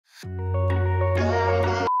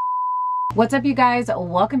What's up, you guys?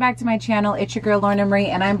 Welcome back to my channel. It's your girl Lorna Marie,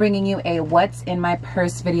 and I'm bringing you a what's in my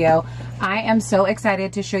purse video. I am so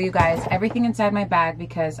excited to show you guys everything inside my bag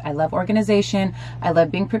because I love organization. I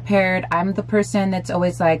love being prepared. I'm the person that's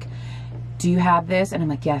always like, do you have this? And I'm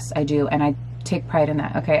like, yes, I do. And I take pride in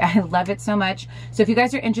that. Okay, I love it so much. So if you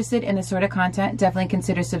guys are interested in this sort of content, definitely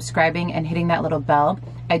consider subscribing and hitting that little bell.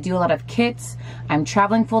 I do a lot of kits. I'm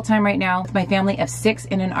traveling full-time right now with my family of 6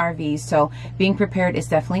 in an RV, so being prepared is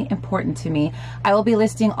definitely important to me. I will be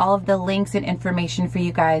listing all of the links and information for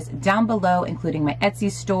you guys down below, including my Etsy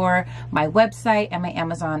store, my website, and my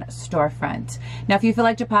Amazon storefront. Now, if you feel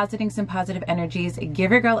like depositing some positive energies,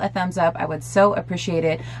 give your girl a thumbs up. I would so appreciate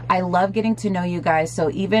it. I love getting to know you guys, so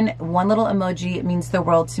even one little emoji means the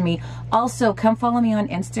world to me. Also, come follow me on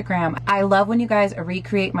Instagram. I love when you guys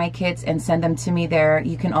recreate my kits and send them to me there.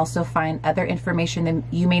 You can also find other information that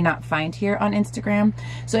you may not find here on Instagram.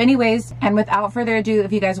 So anyways, and without further ado,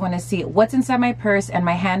 if you guys want to see what's inside my purse and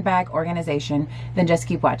my handbag organization, then just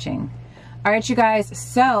keep watching. All right, you guys,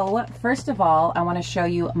 so first of all, I want to show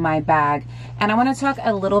you my bag, and I want to talk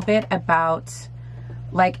a little bit about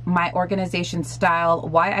like my organization style,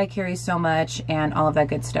 why I carry so much, and all of that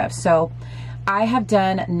good stuff. So I have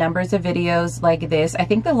done numbers of videos like this. I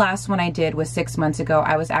think the last one I did was 6 months ago.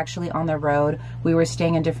 I was actually on the road. We were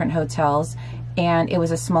staying in different hotels, and it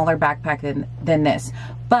was a smaller backpack than this.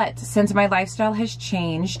 But since my lifestyle has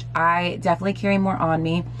changed, I definitely carry more on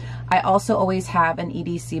me. I also always have an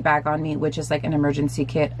EDC bag on me, which is like an emergency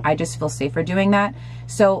kit. I just feel safer doing that.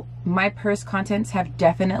 So my purse contents have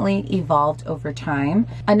definitely evolved over time.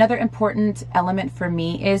 Another important element for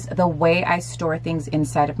me is the way I store things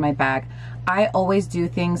inside of my bag. I always do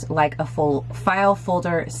things like a full file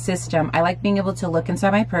folder system. I like being able to look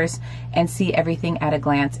inside my purse and see everything at a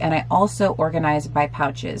glance. And I also organize by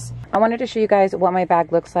pouches. I wanted to show you guys what my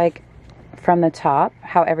bag looks like from the top,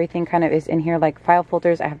 how everything kind of is in here, like file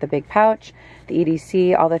folders. I have the big pouch, the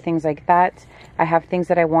EDC, all the things like that. I have things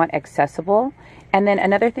that I want accessible. And then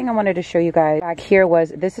another thing I wanted to show you guys back here was,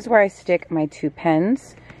 this is where I stick my 2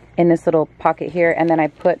 pens in this little pocket here. And then I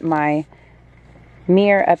put my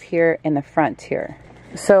mirror up here in the front here.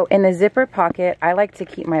 So in the zipper pocket, I like to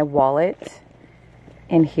keep my wallet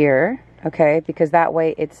in here, okay, because that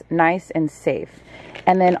way it's nice and safe.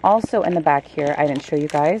 And then also in the back here, I didn't show you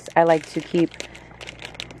guys, I like to keep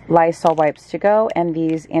Lysol wipes to go and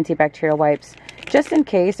these antibacterial wipes, just in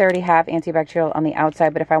case. I already have antibacterial on the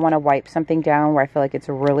outside, but if I want to wipe something down where I feel like it's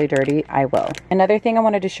really dirty, I will. Another thing I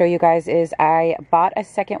wanted to show you guys is I bought a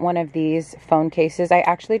second one of these phone cases. I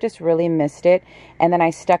actually just really missed it, and then I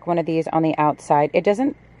stuck one of these on the outside. It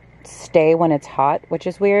doesn't stay when it's hot, which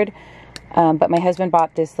is weird. But my husband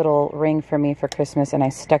bought this little ring for me for Christmas, and I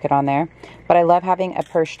stuck it on there. But I love having a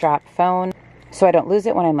purse strap phone so I don't lose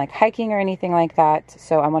it when I'm like hiking or anything like that.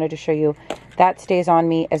 So I wanted to show you that stays on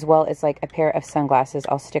me, as well as like a pair of sunglasses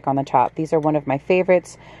I'll stick on the top. These are one of my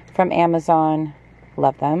favorites from Amazon.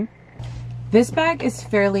 Love them. This bag is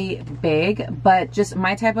fairly big, but just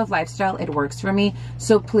my type of lifestyle, it works for me.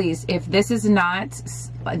 So please, if this is not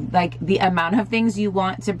like the amount of things you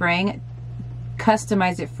want to bring,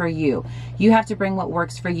 customize it for you. You have to bring what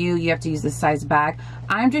works for you. You have to use the size bag.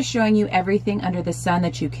 I'm just showing you everything under the sun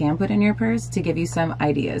that you can put in your purse to give you some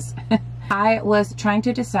ideas. I was trying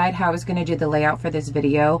to decide how I was going to do the layout for this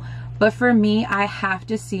video, but for me, I have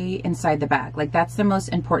to see inside the bag. Like, that's the most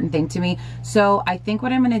important thing to me. So I think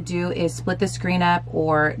what I'm going to do is split the screen up,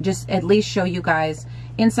 or just at least show you guys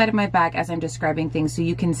inside of my bag as I'm describing things so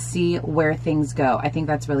you can see where things go. I think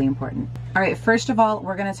that's really important. All right, first of all,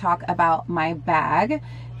 we're going to talk about my bag.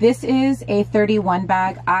 This is a 31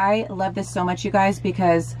 bag. I love this so much, you guys,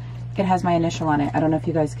 because it has my initial on it. I don't know if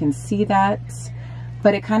you guys can see that,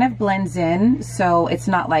 but it kind of blends in, so it's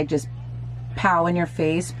not like just pow in your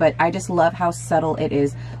face, but I just love how subtle it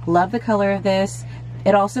is. Love the color of this.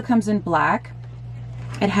 It also comes in black.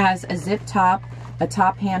 It has a zip top, a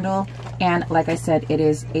top handle, and like I said, it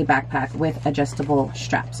is a backpack with adjustable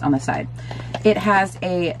straps on the side. It has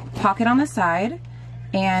a pocket on the side,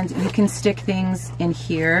 and you can stick things in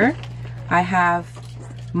here. I have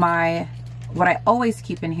what I always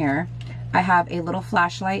keep in here. I have a little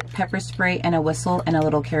flashlight, pepper spray, and a whistle, and a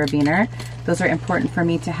little carabiner. Those are important for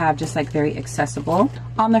me to have, just like very accessible.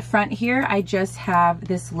 On the front here, I just have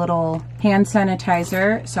this little hand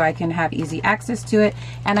sanitizer so I can have easy access to it.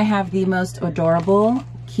 And I have the most adorable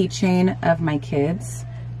keychain of my kids.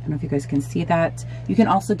 I don't know if you guys can see that. You can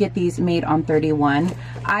also get these made on 31.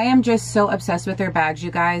 I am just so obsessed with their bags, you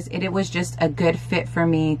guys. It was just a good fit for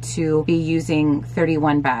me to be using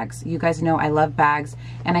 31 bags. You guys know I love bags,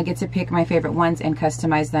 and I get to pick my favorite ones and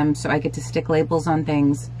customize them, so I get to stick labels on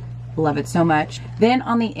things. Love it so much. Then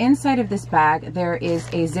on the inside of this bag, there is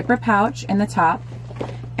a zipper pouch in the top,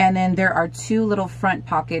 and then there are 2 little front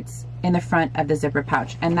pockets in the front of the zipper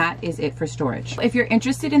pouch, and that is it for storage. If you're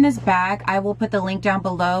interested in this bag, I will put the link down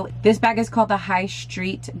below. This bag is called the High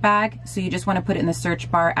Street bag, so you just want to put it in the search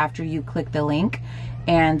bar after you click the link,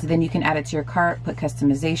 and then you can add it to your cart, put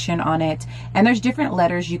customization on it, and there's different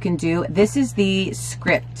letters you can do. This is the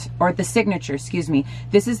script, or the signature, excuse me.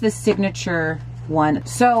 This is the signature one.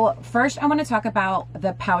 So first I want to talk about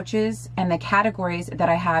the pouches and the categories that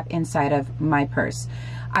I have inside of my purse.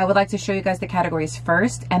 I would like to show you guys the categories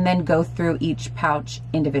first and then go through each pouch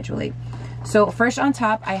individually. So first on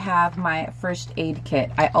top, I have my first aid kit.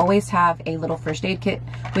 I always have a little first aid kit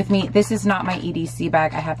with me. This is not my EDC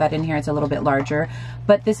bag. I have that in here. It's a little bit larger,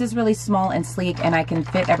 but this is really small and sleek, and I can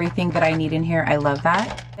fit everything that I need in here. I love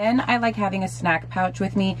that. Then I like having a snack pouch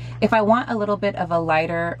with me. If I want a little bit of a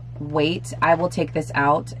lighter weight, I will take this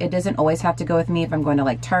out. It doesn't always have to go with me if I'm going to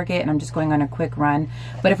like Target and I'm just going on a quick run.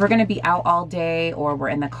 But if we're going to be out all day, or we're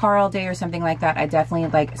in the car all day or something like that, I definitely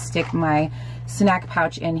like stick my snack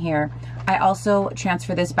pouch in here. I also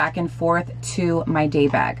transfer this back and forth to my day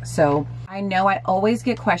bag. So I know I always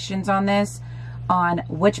get questions on this, on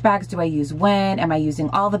which bags do I use when? Am I using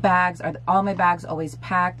all the bags? Are all my bags always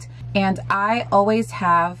packed? And I always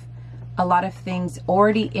have a lot of things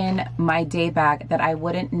already in my day bag that I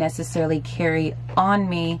wouldn't necessarily carry on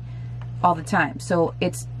me all the time. So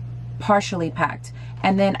it's partially packed.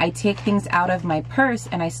 And then I take things out of my purse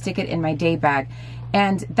and I stick it in my day bag.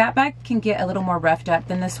 And that bag can get a little more roughed up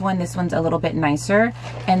than this one. This one's a little bit nicer.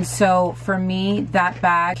 And so for me, that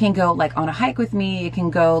bag can go like on a hike with me. It can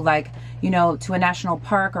go like, you know, to a national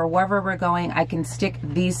park or wherever we're going. I can stick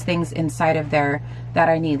these things inside of there that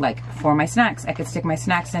I need, like for my snacks. I could stick my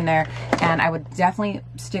snacks in there, and I would definitely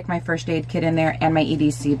stick my first aid kit in there and my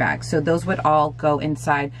EDC bag. So those would all go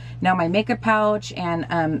inside. Now my makeup pouch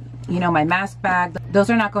and, you know, my mask bag, those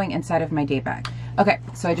are not going inside of my day bag. Okay,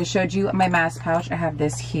 so I just showed you my mask pouch. I have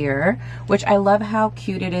this here, which I love how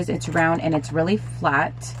cute it is. It's round and it's really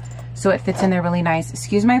flat, so it fits in there really nice.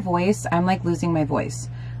 Excuse my voice. I'm like losing my voice.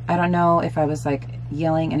 I don't know if I was like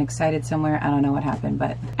yelling and excited somewhere. I don't know what happened,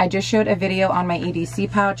 but I just showed a video on my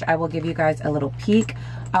EDC pouch. I will give you guys a little peek.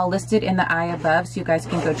 I'll list it in the eye above so you guys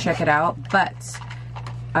can go check it out. But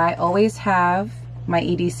I always have my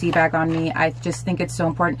EDC bag on me. I just think it's so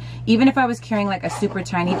important. Even if I was carrying like a super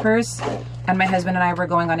tiny purse and my husband and I were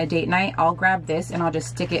going on a date night, I'll grab this and I'll just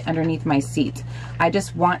stick it underneath my seat. I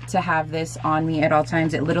just want to have this on me at all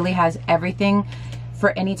times. It literally has everything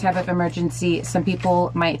for any type of emergency. Some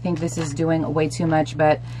people might think this is doing way too much,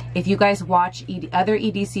 but if you guys watch other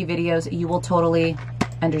EDC videos, you will totally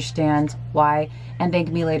understand why, and thank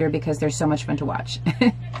me later because they're so much fun to watch.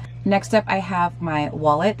 Next up, I have my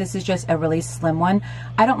wallet. This is just a really slim one.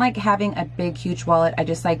 I don't like having a big, huge wallet. I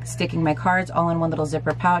just like sticking my cards all in one little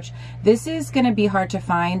zipper pouch. This is gonna be hard to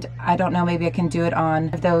find. I don't know, maybe I can do it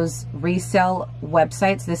on those resale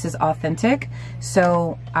websites. This is authentic,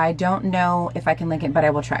 so I don't know if I can link it, but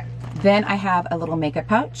I will try. Then I have a little makeup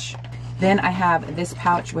pouch. Then I have this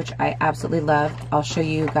pouch, which I absolutely love. I'll show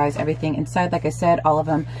you guys everything inside, like I said, all of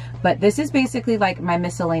them. But this is basically like my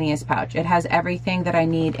miscellaneous pouch. It has everything that I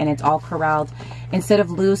need and it's all corralled instead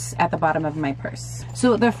of loose at the bottom of my purse.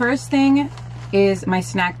 So the first thing is my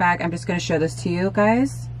snack bag. I'm just gonna show this to you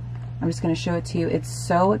guys. I'm just gonna show it to you. It's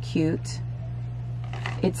so cute.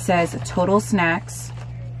 It says Total Snacks,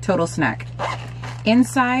 Total Snack.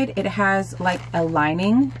 Inside, it has like a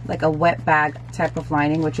lining, like a wet bag type of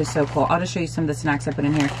lining, which is so cool. I'll just show you some of the snacks I put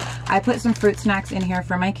in here. I put some fruit snacks in here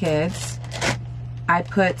for my kids. I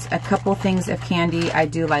put a couple things of candy. I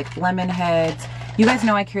do like lemon heads. You guys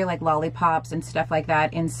know I carry like lollipops and stuff like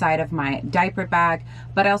that inside of my diaper bag,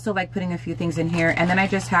 but I also like putting a few things in here. And then I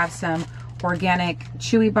just have some organic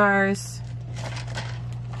chewy bars.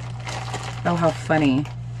 Oh, how funny.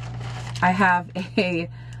 I have a,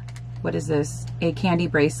 what is this? A candy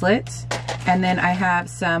bracelet. And then I have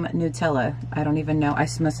some Nutella. I don't even know. I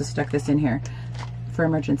must have stuck this in here for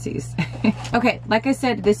emergencies. Okay, like I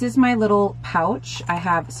said, this is my little pouch. I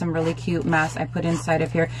have some really cute masks I put inside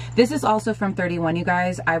of here. This is also from 31, you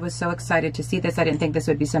guys. I was so excited to see this. I didn't think this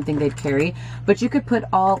would be something they'd carry, but you could put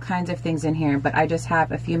all kinds of things in here. But I just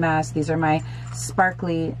have a few masks. These are my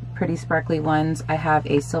sparkly, pretty sparkly ones. I have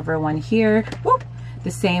a silver one here. Whoop,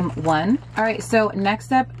 the same one. All right, so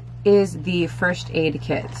next up is the first aid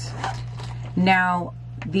kit. Now,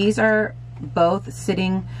 these are both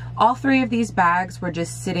sitting, all three of these bags were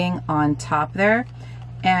just sitting on top there,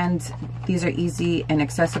 and these are easy and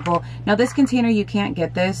accessible. Now this container, you can't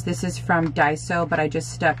get this. This is from DAISO, but I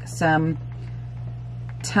just stuck some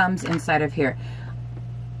TUMS inside of here.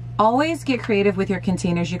 Always get creative with your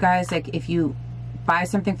containers, you guys. Like if you buy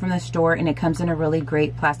something from the store and it comes in a really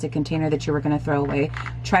great plastic container that you were going to throw away,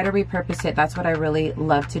 try to repurpose it. That's what I really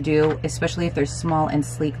love to do, especially if they're small and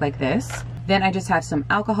sleek like this. Then I just have some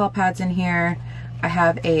alcohol pads in here. I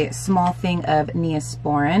have a small thing of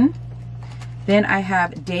Neosporin. Then I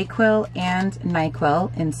have Dayquil and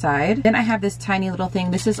NyQuil inside. Then I have this tiny little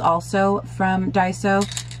thing. This is also from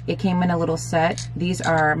DIASO. It came in a little set. These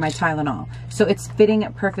are my TYLENOL. So it's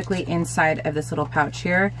fitting perfectly inside of this little pouch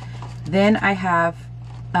here. Then I have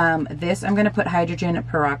this. I'm going to put hydrogen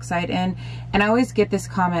peroxide in. And I always get this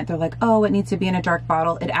comment. They're like, oh, it needs to be in a dark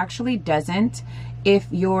bottle. It actually doesn't. If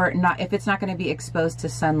it's not going to be exposed to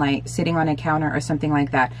sunlight, sitting on a counter or something like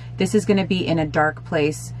that. This is going to be in a dark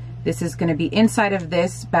place. This is going to be inside of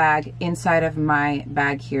this bag, inside of my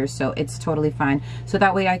bag here, so it's totally fine. So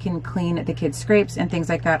that way I can clean the kids' scrapes and things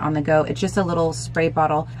like that on the go. It's just a little spray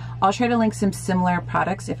bottle. I'll try to link some similar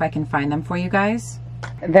products if I can find them for you guys.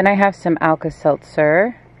 Then I have some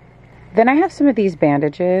Alka-Seltzer. Then I have some of these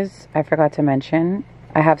bandages I forgot to mention.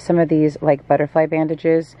 I have some of these like butterfly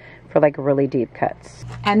bandages for like really deep cuts.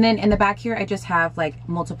 And then in the back here, I just have like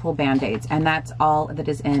multiple band-aids, and that's all that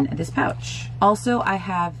is in this pouch. Also, I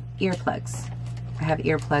have earplugs. I have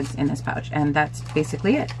earplugs in this pouch, and that's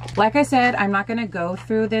basically it. Like I said, I'm not gonna go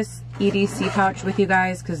through this EDC pouch with you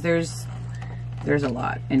guys because there's a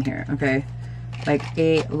lot in here, okay? Like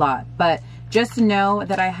a lot. But just know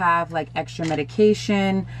that I have like extra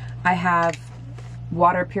medication. I have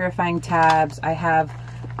water purifying tabs. I have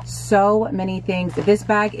so many things. This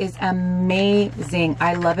bag is amazing.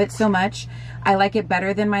 I love it so much. I like it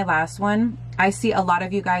better than my last one. I see a lot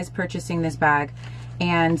of you guys purchasing this bag,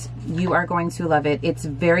 and you are going to love it. It's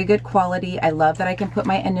very good quality. I love that I can put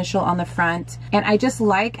my initial on the front, and I just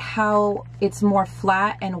like how it's more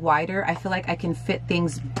flat and wider. I feel like I can fit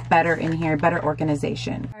things better in here, better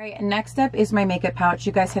organization. All right, next up is my makeup pouch.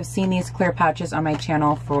 You guys have seen these clear pouches on my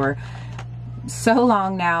channel for so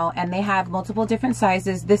long now, and they have multiple different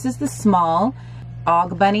sizes. This is the small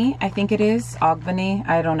Og Bunny, I think it is. Og Bunny,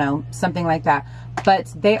 I don't know, something like that.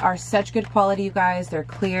 But they are such good quality, you guys. They're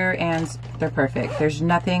clear and they're perfect. There's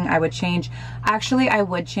nothing I would change. Actually, I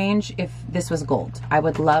would change if this was gold. I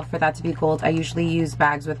would love for that to be gold. I usually use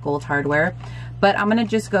bags with gold hardware. But I'm gonna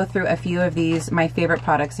just go through a few of these, my favorite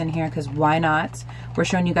products in here, because why not? We're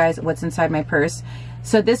showing you guys what's inside my purse.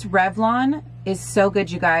 So this Revlon is so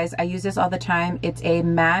good, you guys. I use this all the time. It's a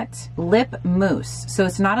matte lip mousse. So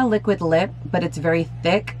it's not a liquid lip, but it's very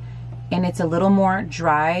thick, and it's a little more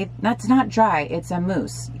dry. That's not dry, it's a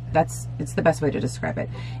mousse. It's the best way to describe it.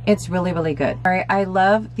 It's really, really good. All right, I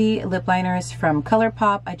love the lip liners from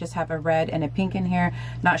ColourPop. I just have a red and a pink in here.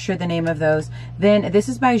 Not sure the name of those. Then this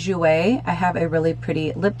is by Jouer. I have a really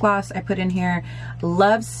pretty lip gloss I put in here.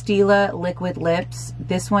 Love Stila liquid lips.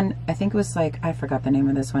 This one, I think it was like, I forgot the name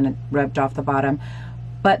of this one. It rubbed off the bottom.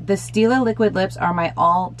 But the Stila liquid lips are my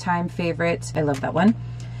all-time favorite. I love that one.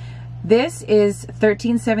 This is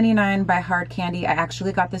 $13.79 by Hard Candy. I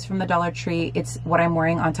actually got this from the Dollar Tree. It's what I'm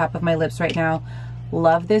wearing on top of my lips right now.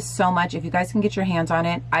 Love this so much. If you guys can get your hands on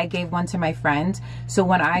it, I gave one to my friend. So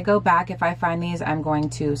when I go back, if I find these, I'm going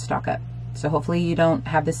to stock up. So hopefully you don't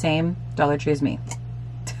have the same Dollar Tree as me.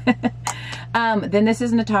 Then this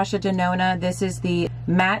is NATASHA DANONA. This is the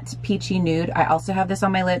matte peachy nude. I also have this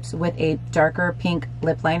on my lips with a darker pink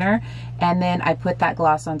lip liner, and then I put that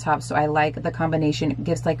gloss on top, so I like the combination. It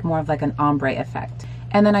gives like more of like an ombre effect.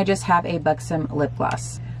 And then I just have a Buxom lip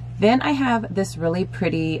gloss. Then I have this really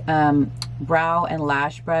pretty brow and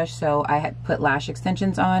lash brush, so I had put lash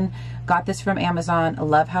extensions on. Got this from Amazon. I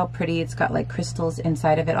love how pretty. It's got like crystals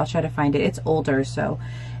inside of it. I'll try to find it. It's older, so.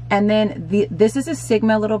 And then this is a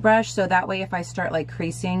Sigma little brush, so that way if I start like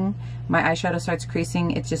creasing, my eyeshadow starts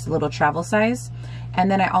creasing, it's just a little travel size.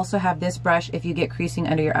 And then I also have this brush. If you get creasing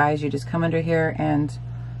under your eyes, you just come under here and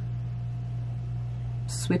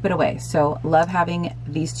sweep it away. So love having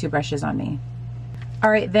these two brushes on me. All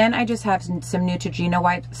right, then I just have some Neutrogena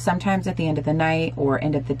wipes. Sometimes at the end of the night or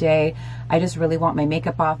end of the day, I just really want my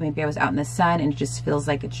makeup off. Maybe I was out in the sun and it just feels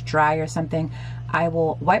like it's dry or something. I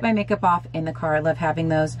will wipe my makeup off in the car. I love having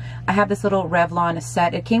those. I have this little Revlon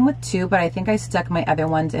set. It came with two, but I think I stuck my other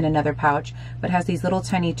ones in another pouch, but it has these little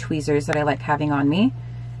tiny tweezers that I like having on me.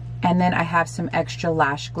 And then I have some extra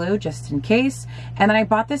lash glue just in case. And then I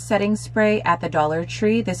bought this setting spray at the Dollar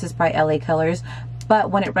Tree. This is by LA Colors. but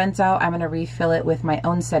when it runs out, I'm gonna refill it with my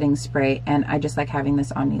own setting spray, and I just like having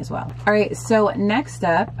this on me as well. All right, so next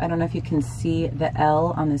up, I don't know if you can see the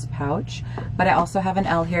L on this pouch, but I also have an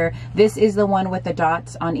L here. This is the one with the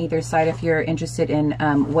dots on either side if you're interested in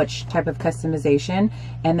which type of customization.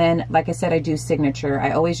 And then, like I said, I do signature.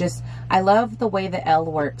 I love the way the L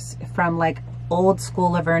works from like old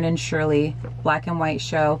school Laverne and Shirley black and white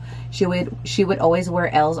show. She would always wear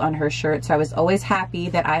L's on her shirt, so I was always happy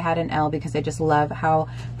that I had an L because I just love how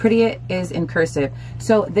pretty it is in cursive.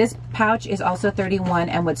 So this pouch is also 31,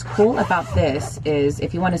 and what's cool about this is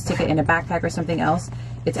if you want to stick it in a backpack or something else,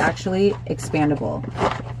 it's actually expandable.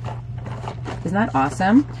 Isn't that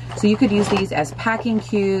awesome? So you could use these as packing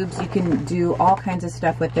cubes. You can do all kinds of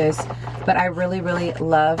stuff with this, but I really, really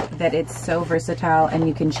love that it's so versatile and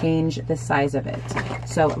you can change the size of it.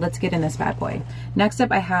 So let's get in this bad boy. Next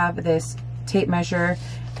up, I have this tape measure,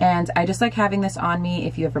 and I just like having this on me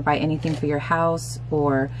if you ever buy anything for your house,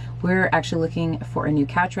 or we're actually looking for a new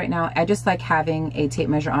couch right now. I just like having a tape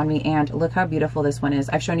measure on me, and look how beautiful this one is.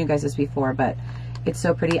 I've shown you guys this before, but it's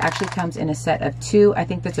so pretty. It actually comes in a set of 2. I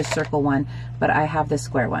think that's a circle one, but I have the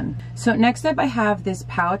square one. So next up, I have this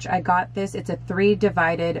pouch. I got this. It's a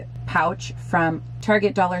 3-divided pouch from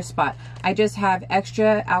Target Dollar Spot. I just have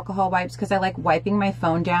extra alcohol wipes because I like wiping my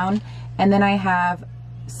phone down. And then I have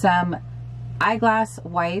some eyeglass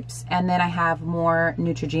wipes, and then I have more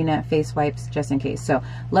Neutrogena face wipes just in case. So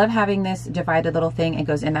love having this divided little thing. It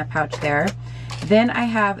goes in that pouch there. Then I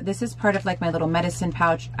have, this is part of like my little medicine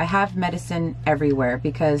pouch. I have medicine everywhere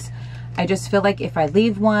because I just feel like if I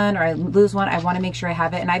leave one or I lose one, I want to make sure I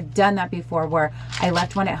have it. And I've done that before where I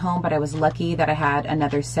left one at home, but I was lucky that I had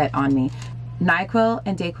another set on me. NyQuil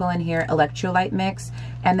and DAYQuil in here, electrolyte mix,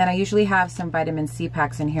 and then I usually have some vitamin C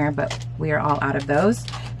packs in here, but we are all out of those.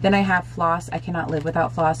 Then I have floss. I cannot live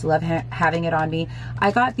without floss. Love having it on me.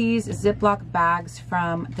 I got these Ziploc bags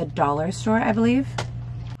from the dollar store, I believe.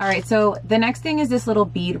 All right, so the next thing is this little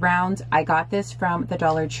bead round. I got this from the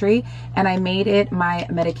Dollar Tree, and I made it my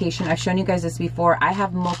medication. I've shown you guys this before. I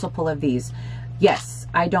have multiple of these. Yes,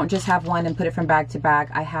 I don't just have one and put it from bag to bag.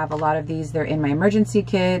 I have a lot of these. They're in my emergency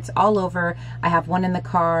kits all over. I have one in the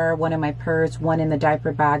car, one in my purse, one in the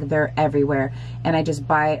diaper bag. They're everywhere. And I just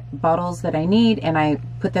buy bottles that I need and I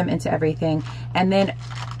put them into everything. And then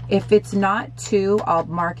if it's not 2, I'll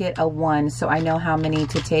mark it a 1 so I know how many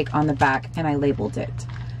to take on the back, and I labeled it.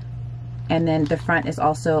 And then the front is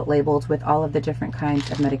also labeled with all of the different kinds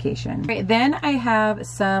of medication. Okay, then I have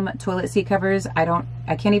some toilet seat covers.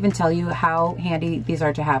 I can't even tell you how handy these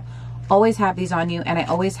are to have. Always have these on you, and I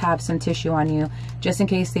always have some tissue on you just in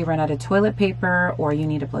case they run out of toilet paper or you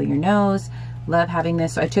need to blow your nose. Love having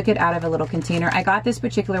this. So I took it out of a little container. I got this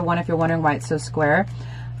particular one, if you're wondering why it's so square,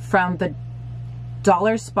 from the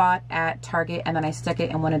Dollar Spot at Target, and then I stuck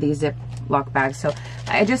it in one of these Ziploc bags. So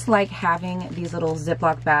I just like having these little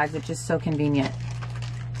Ziploc bags. It's just so convenient,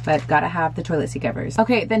 but gotta have the toilet seat covers.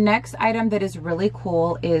 Okay, the next item that is really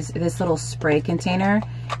cool is this little spray container,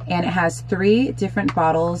 and it has 3 different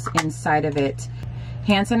bottles inside of it.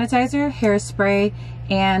 Hand sanitizer, hairspray,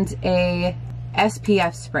 and a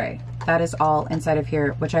SPF spray. That is all inside of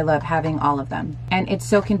here, which I love having all of them. And it's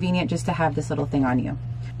so convenient just to have this little thing on you.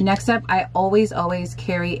 Next up, I always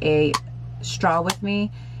carry a straw with me,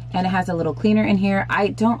 and it has a little cleaner in here. I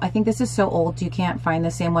think this is so old you can't find the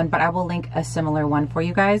same one, but I will link a similar one for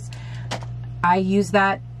you guys. I use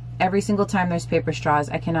that every single time there's paper straws.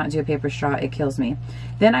 I cannot do a paper straw, it kills me.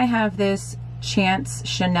 Then I have this Chance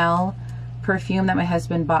Chanel perfume that my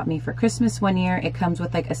husband bought me for Christmas one year. It comes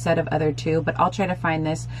with like a set of other 2, but I'll try to find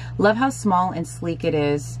this. Love how small and sleek it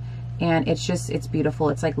is. And it's beautiful.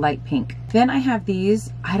 It's like light pink. Then I have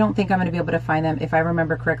these. I don't think I'm gonna be able to find them. If I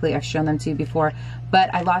remember correctly, I've shown them to you before,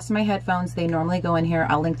 but I lost my headphones. They normally go in here.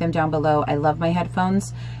 I'll link them down below. I love my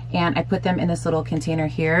headphones, and I put them in this little container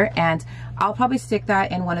here, and I'll probably stick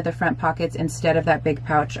that in one of the front pockets instead of that big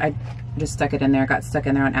pouch. I just stuck it in there, got stuck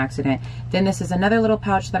in there on accident. Then this is another little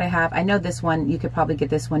pouch that I have. I know this one, you could probably get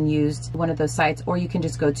this one used one of those sites, or you can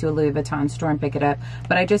just go to a Louis Vuitton store and pick it up.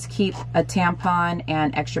 But I just keep a tampon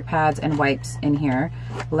and extra pads and wipes in here.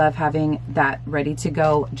 Love having that ready to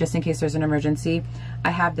go just in case there's an emergency. I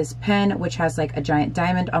have this pen, which has like a giant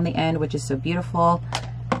diamond on the end, which is so beautiful.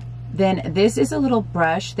 Then this is a little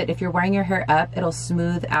brush that if you're wearing your hair up, it'll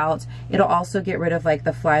smooth out. It'll also get rid of like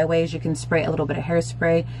the flyaways. You can spray a little bit of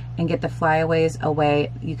hairspray and get the flyaways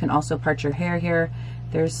away. You can also part your hair here.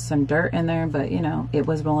 There's some dirt in there, but you know, it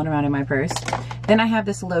was rolling around in my purse. Then I have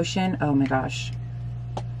this lotion. Oh my gosh.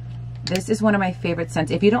 This is one of my favorite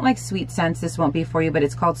scents. If you don't like sweet scents, this won't be for you, but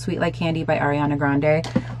it's called Sweet Like Candy by Ariana Grande.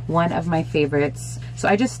 One of my favorites. So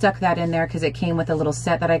I just stuck that in there because it came with a little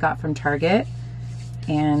set that I got from Target.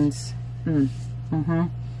 And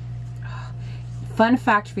fun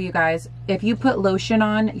fact for you guys, if you put lotion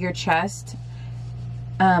on your chest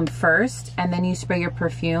first and then you spray your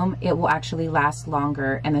perfume, it will actually last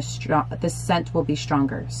longer and the scent will be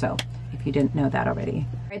stronger. So if you didn't know that already.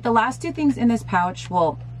 All right, the last two things in this pouch,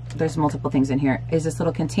 well, there's multiple things in here, is this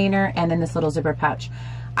little container and then this little zipper pouch.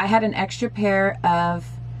 I had an extra pair of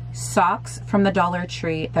socks from the Dollar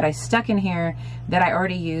Tree that I stuck in here that I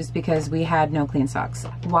already used because we had no clean socks.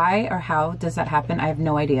 Why or how does that happen? I have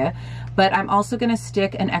no idea. But I'm also gonna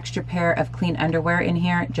stick an extra pair of clean underwear in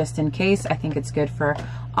here just in case. I think it's good for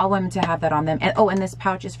all women to have that on them. And oh, and this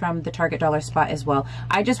pouch is from the Target Dollar Spot as well.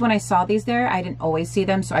 When I saw these there, I didn't always see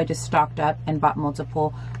them, so I just stocked up and bought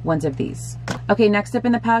multiple ones of these. Okay, next up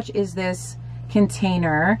in the pouch is this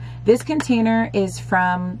container. This container is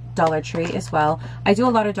from Dollar Tree as well. I do a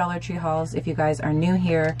lot of Dollar Tree hauls if you guys are new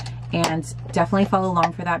here, and definitely follow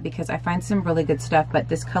along for that because I find some really good stuff, but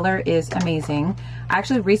this color is amazing. I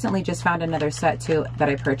actually recently just found another set too that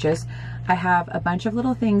I purchased. I have a bunch of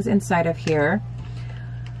little things inside of here.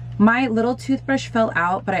 My little toothbrush fell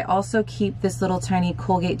out, but I also keep this little tiny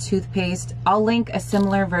Colgate toothpaste. I'll link a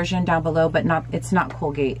similar version down below, but it's not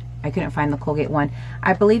Colgate. I couldn't find the Colgate one.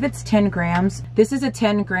 I believe it's 10 grams. This is a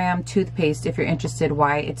 10-gram toothpaste if you're interested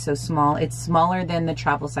why it's so small. It's smaller than the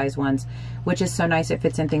travel size ones, which is so nice. It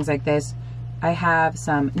fits in things like this. I have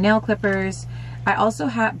some nail clippers. I also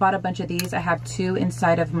bought a bunch of these. I have two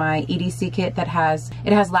inside of my EDC kit that has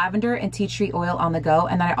lavender and tea tree oil on the go.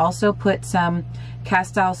 And then I also put some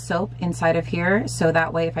Castile soap inside of here. So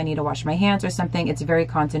that way if I need to wash my hands or something, it's very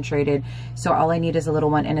concentrated. So all I need is a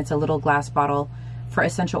little one, and it's a little glass bottle for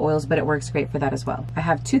essential oils, but it works great for that as well. I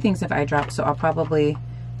have two things of eye drops, so I'll probably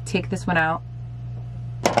take this one out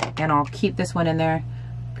and I'll keep this one in there.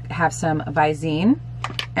 Have some Visine.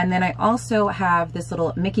 And then I also have this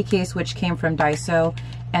little Mickey case, which came from DAISO.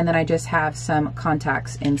 And then I just have some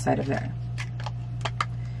contacts inside of there.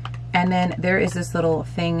 And then there is this little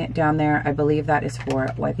thing down there. I believe that is for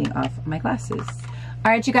wiping off my glasses. All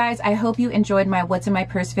right, you guys, I hope you enjoyed my What's in My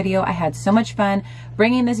Purse video. I had so much fun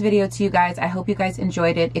bringing this video to you guys. I hope you guys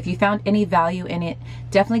enjoyed it. If you found any value in it,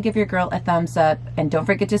 definitely give your girl a thumbs up. And don't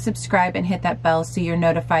forget to subscribe and hit that bell so you're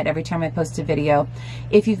notified every time I post a video.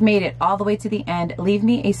 If you've made it all the way to the end, leave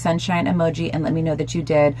me a sunshine emoji and let me know that you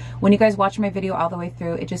did. When you guys watch my video all the way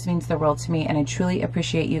through, it just means the world to me, and I truly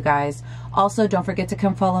appreciate you guys. Also, don't forget to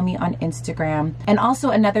come follow me on Instagram. And also,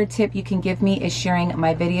 another tip you can give me is sharing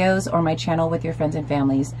my videos or my channel with your friends and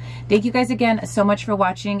families. Thank you guys again so much for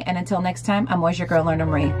watching, and until next time, I'm always your girl, Lorna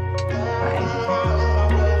Marie. Bye.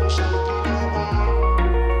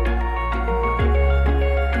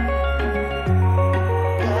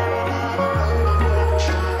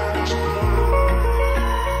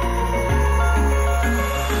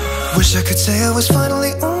 Wish I could say I was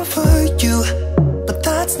finally over you, but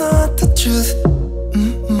that's not the truth.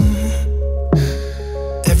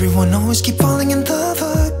 Everyone always keep falling in the